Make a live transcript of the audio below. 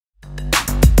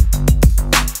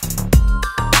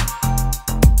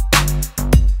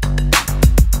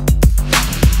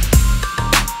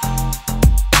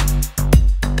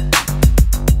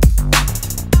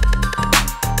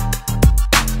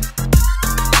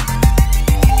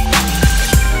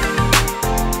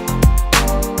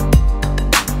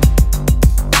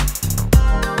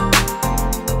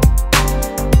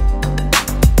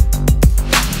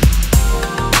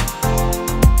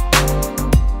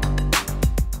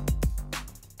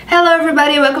Hello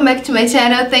everybody, welcome back to my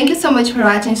channel. Thank you so much for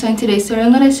watching. So in today's tutorial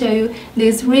I'm going to show you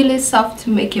this really soft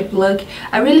makeup look.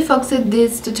 I really focused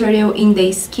this tutorial in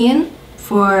the skin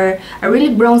for a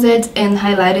really bronzed and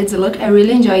highlighted look. I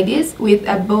really enjoy this with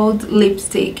a bold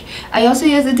lipstick. I also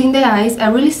used it in the eyes, a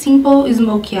really simple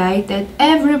smoky eye that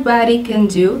everybody can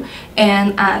do,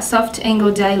 and a soft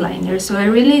angled eyeliner. So I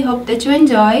really hope that you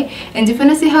enjoy, and if you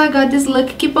want to see how I got this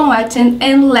look, keep on watching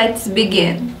and let's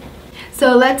begin.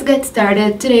 So let's get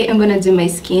started. Today I'm gonna do my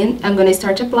skin. I'm gonna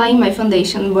start applying my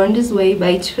foundation Born This Way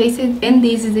by Too Faced, and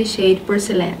this is the shade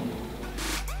Porcelain.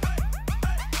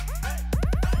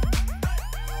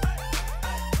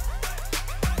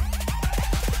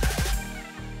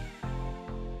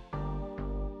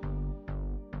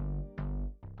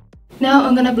 Now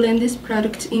I'm gonna blend this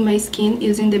product in my skin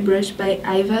using the brush by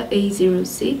Iva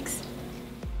A06.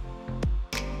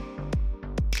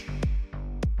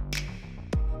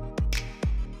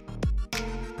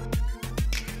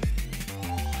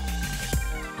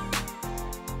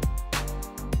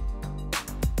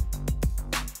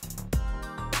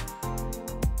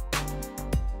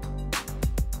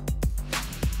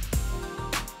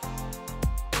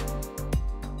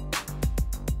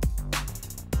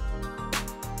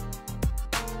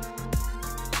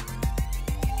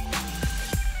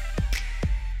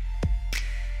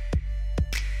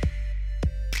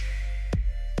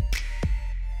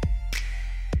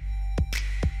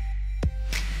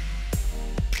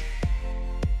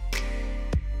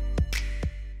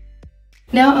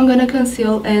 Now I'm gonna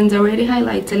conceal and already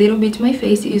highlight a little bit my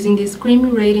face using this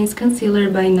Creamy Radiance Concealer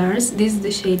by NARS. This is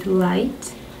the shade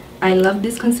Light. I love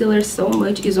this concealer so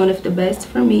much, it's one of the best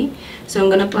for me. So I'm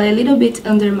gonna apply a little bit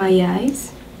under my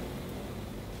eyes.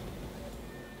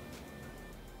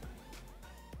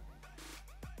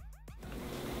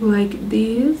 Like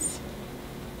this.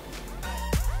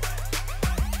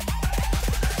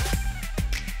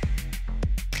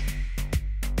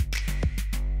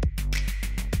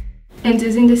 And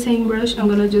using the same brush, I'm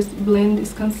gonna just blend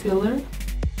this concealer.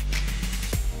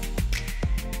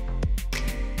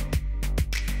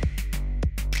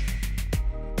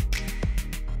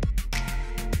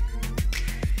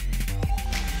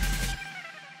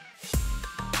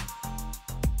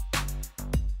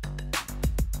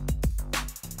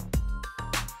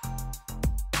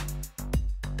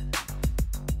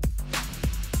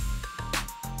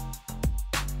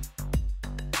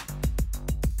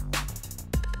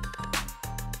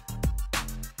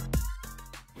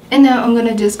 And now I'm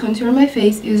gonna just contour my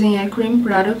face using a cream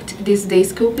product. This is the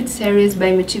Sculpt series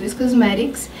by Mercier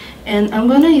Cosmetics, and I'm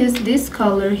gonna use this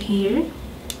color here.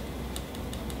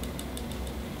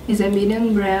 It's a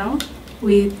medium brown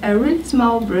with a really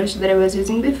small brush that I was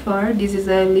using before. This is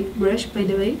a lip brush, by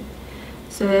the way.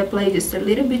 So I apply just a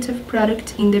little bit of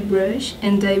product in the brush,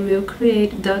 and I will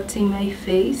create dots in my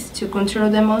face to control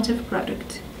the amount of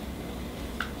product.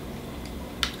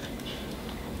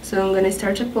 So I'm gonna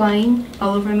start applying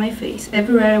all over my face,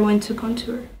 everywhere I want to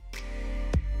contour.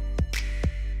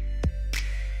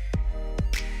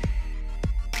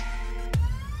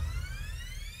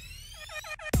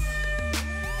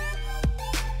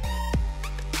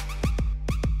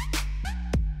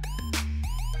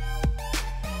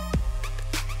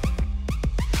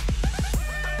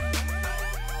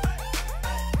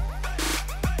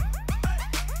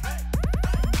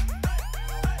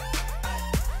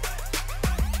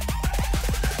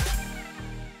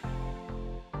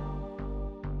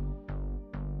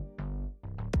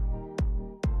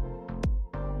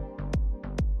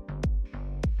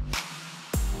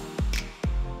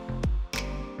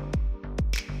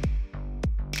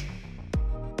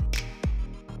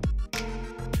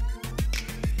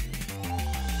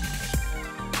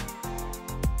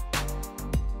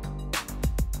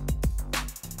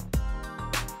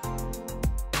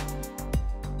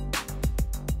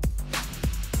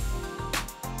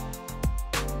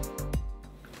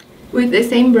 With the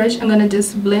same brush, I'm gonna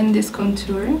just blend this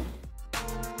contour.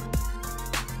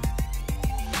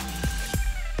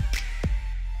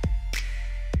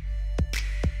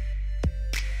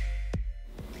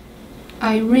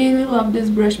 I really love this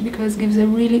brush because it gives a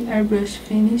really airbrush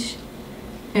finish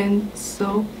and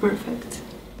so perfect.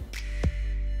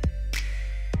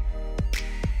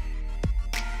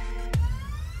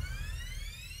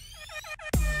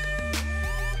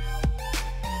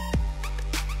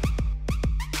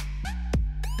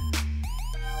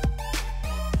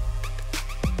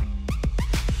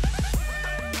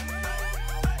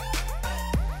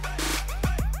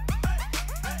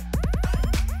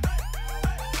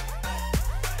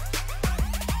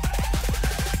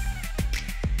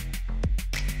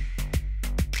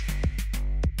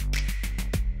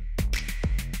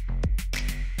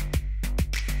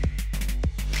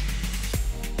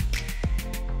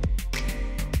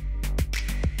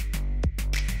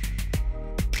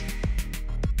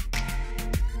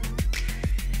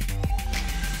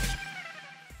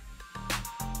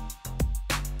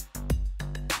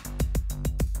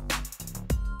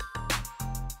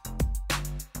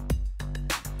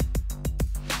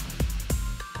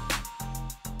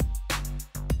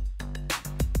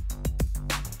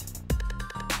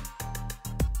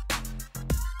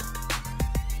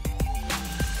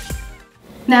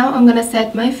 Now I'm gonna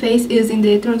set my face using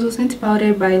the translucent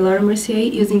powder by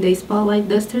Mercier, using the spotlight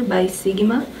duster by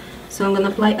Sigma. So I'm gonna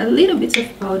apply a little bit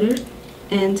of powder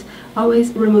and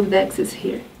always remove the excess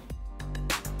here.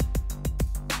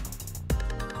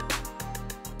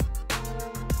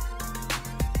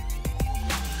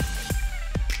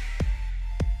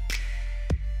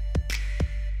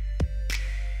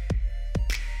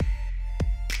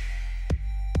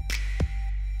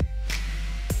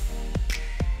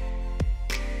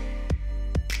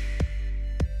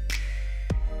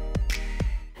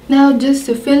 Now, just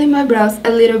to fill in my brows a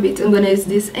little bit, I'm gonna use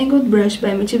this angled brush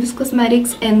by Mercier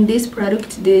Cosmetics, and this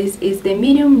product, this is the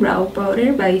medium brow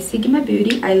powder by Sigma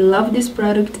Beauty. I love this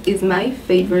product, it's my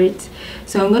favorite.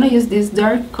 So I'm gonna use this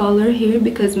dark color here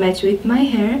because match with my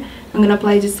hair. I'm gonna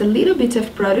apply just a little bit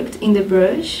of product in the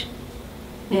brush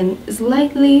and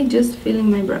slightly just filling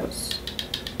my brows.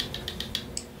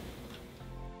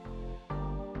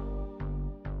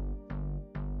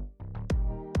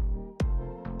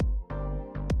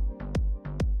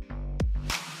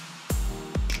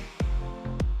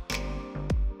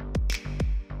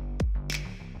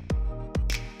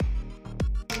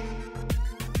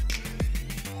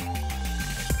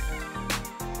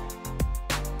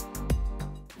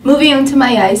 Moving on to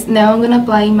my eyes, now I'm gonna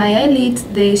apply in my eyelids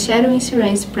the Shadow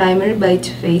Insurance Primer by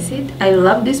Too Faced. I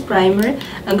love this primer.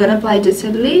 I'm gonna apply just a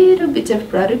little bit of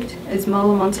product, a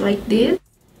small amount like this,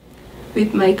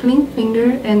 with my clean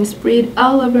finger and spread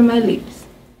all over my lips.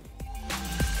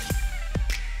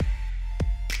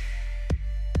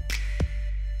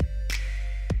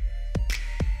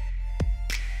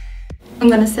 I'm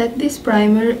gonna set this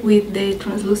primer with the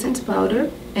translucent powder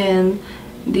and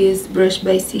this brush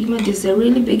by Sigma. This is a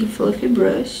really big fluffy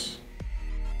brush.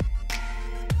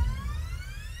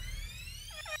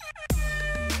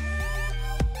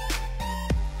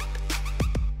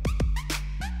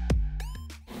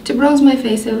 To bronze my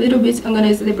face a little bit, I'm gonna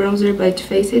use the bronzer by Too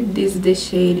Faced. This is the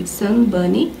shade Sun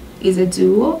Bunny. It's a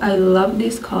duo. I love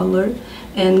this color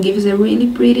and gives a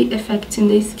really pretty effect in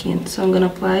the skin. So I'm gonna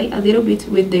apply a little bit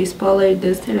with the spotlight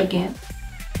duster again.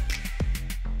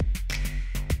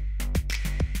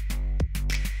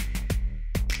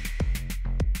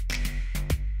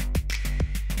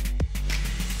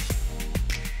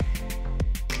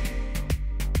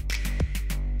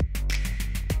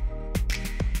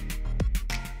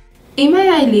 In my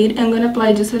eyelid, I'm gonna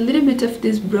apply just a little bit of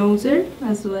this bronzer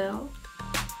as well.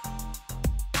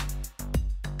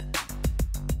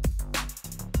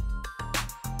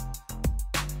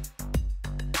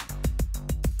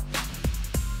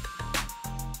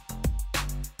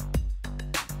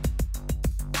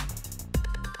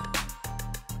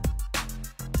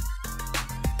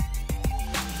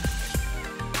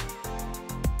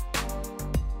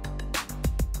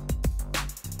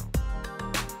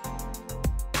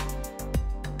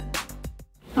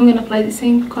 I'm gonna apply the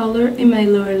same color in my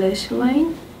lower lash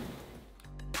line.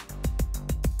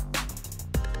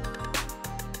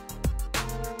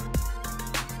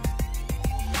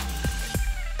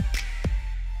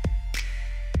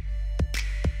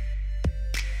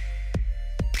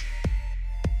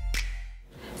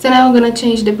 So now I'm gonna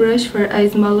change the brush for a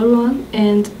smaller one,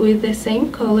 and with the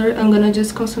same color I'm gonna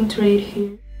just concentrate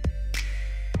here.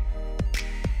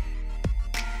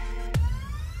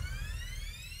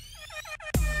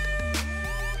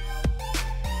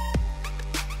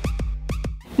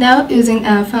 Now, using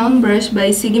a found brush by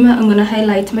Sigma, I'm gonna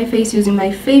highlight my face using my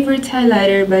favorite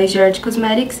highlighter by George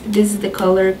Cosmetics. This is the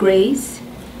color Grace.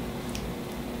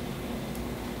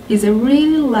 It's a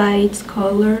really light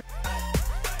color.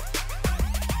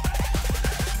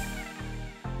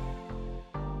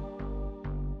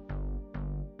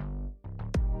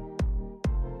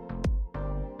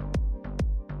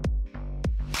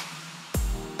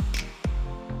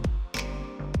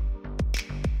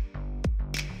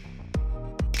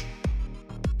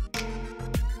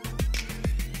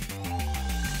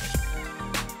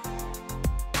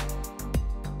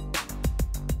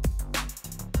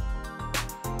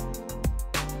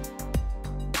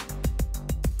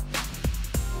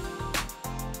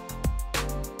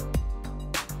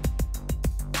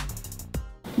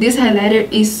 This highlighter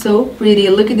is so pretty.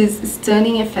 Look at this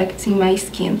stunning effect in my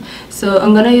skin. So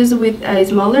I'm gonna use it with a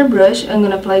smaller brush. I'm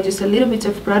gonna apply just a little bit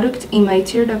of product in my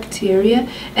tear duct area.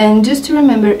 And just to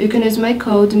remember, you can use my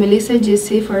code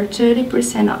MelissaGC for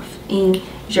 30% off in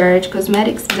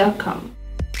georgecosmetics.com.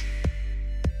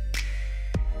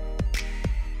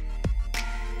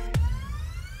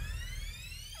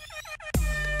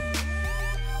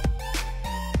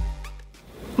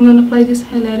 I'm gonna apply this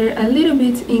highlighter a little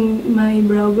bit in my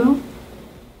brow bone.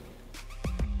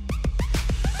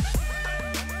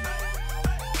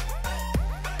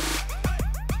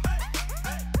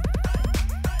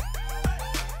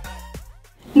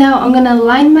 Now I'm gonna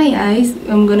line my eyes.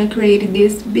 I'm gonna create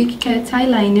this big cat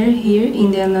eyeliner here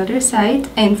in the another side,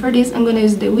 and for this I'm gonna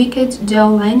use the Wicked Gel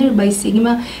Liner by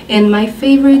Sigma and my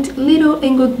favorite little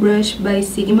angled brush by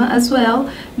Sigma as well.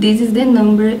 This is the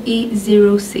number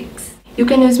E06. You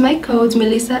can use my code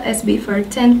MelissaSB for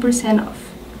 10%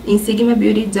 off in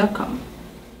sigmabeauty.com.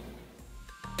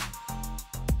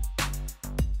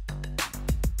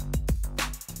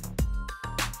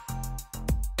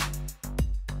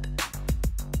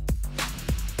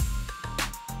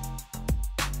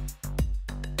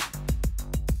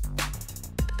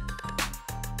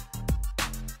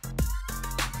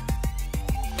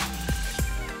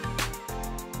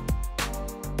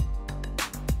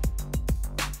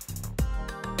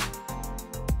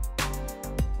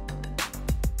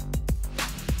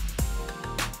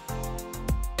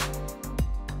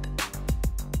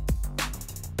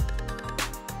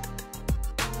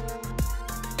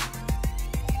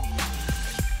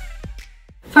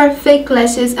 For fake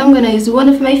lashes, I'm gonna use one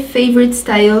of my favorite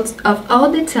styles of all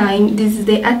the time. This is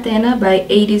the Athena by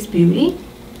 80s Beauty.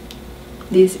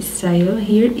 This style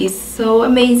here is so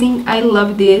amazing. I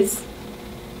love this.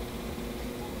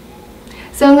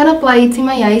 So I'm gonna apply it in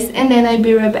my eyes and then I'll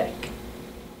be right back.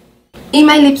 In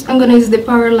my lips, I'm gonna use the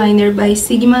Power Liner by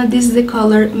Sigma. This is the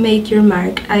color Make Your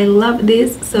Mark. I love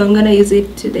this, so I'm gonna use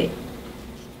it today.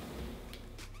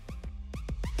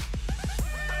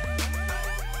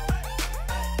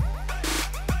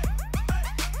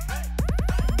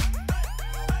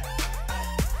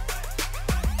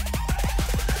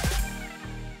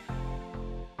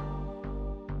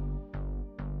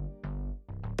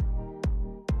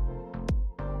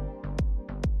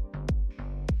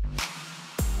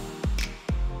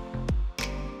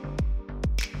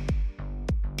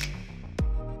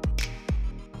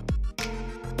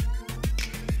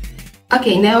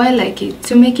 Okay, now I like it.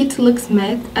 To make it look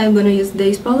matte, I'm gonna use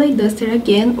the Spotlight Duster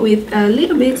again with a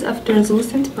little bit of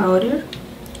translucent powder,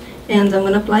 and I'm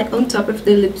gonna apply on top of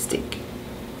the lipstick.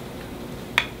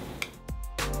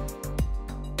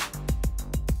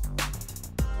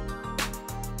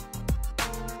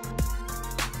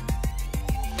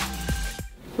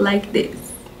 Like this.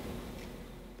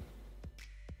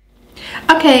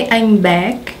 Okay, I'm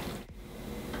back.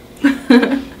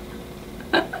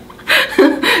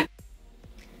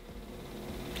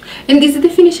 And this is the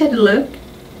finished look.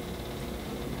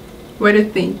 What do you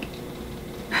think?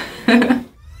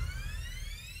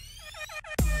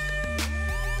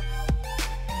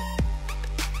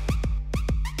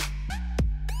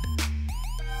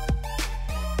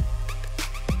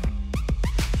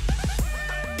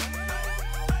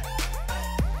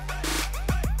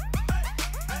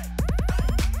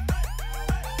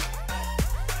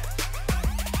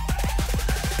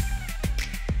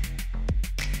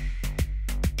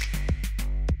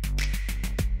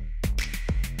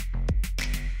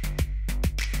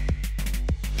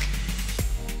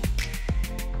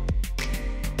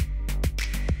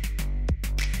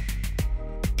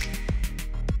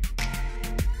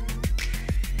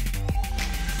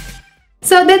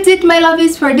 So that's it, my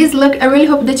lovies, for this look. I really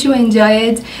hope that you enjoy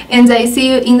it, and I see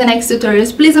you in the next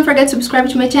tutorials. Please don't forget to subscribe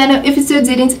to my channel if you still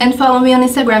didn't, and follow me on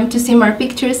Instagram to see more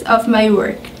pictures of my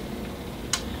work.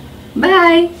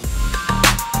 Bye!